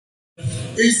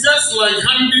is just like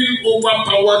handing over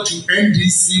power to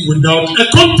NDC without a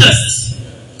contest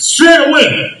straight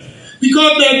away.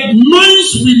 Because the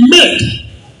noise we made,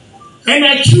 and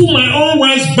I threw my own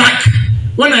words back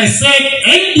when I said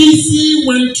NDC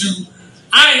went to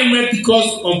IMF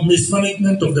because of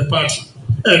mismanagement of the party,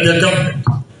 the government,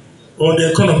 or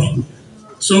the economy.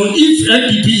 So if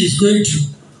NDP is going to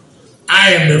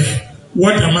IMF,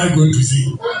 what am I going to say?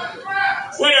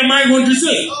 What am I going to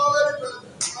say?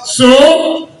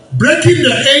 So breaking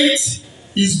the 8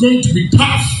 is going to be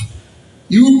tough.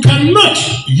 You cannot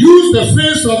use the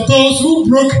face of those who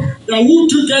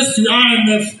took us to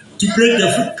IMF to break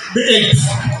the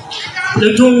 8.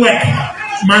 They don't work.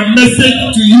 My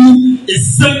message to you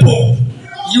is simple.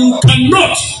 You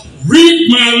cannot read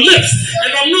my lips,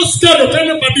 and I'm not scared of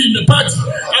anybody in the party.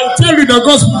 I'll tell you the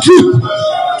gospel truth.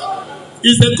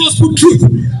 It's the gospel truth.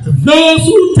 Those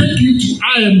who take you to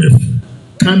IMF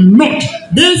cannot,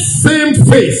 this same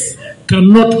face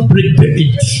cannot break the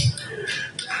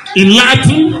 8. In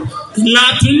Latin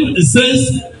it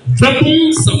says,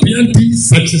 verbum sapienti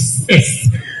satis est.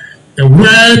 A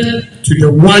word to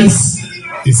the wise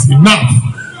is enough.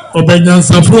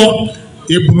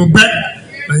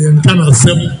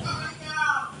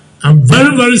 I'm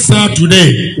very, very sad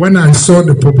today when I saw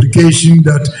the publication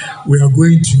that we are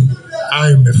going to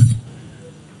IMF.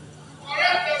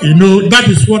 You know, that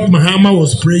is what Mahama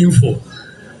was praying for.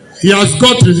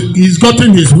 He's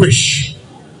gotten his wish.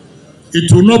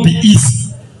 It will not be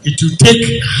easy. It will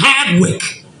take hard work.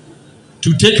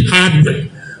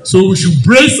 So we should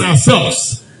brace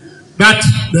ourselves that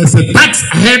there's a task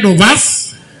ahead of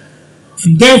us,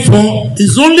 and therefore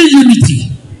it's only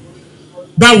unity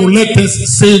that will let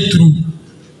us sail through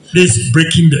this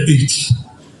breaking the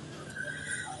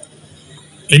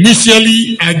 8.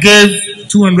 Initially, I gave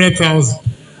 200,000,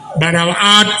 but I'll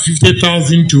add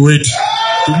 50,000 to it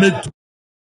to make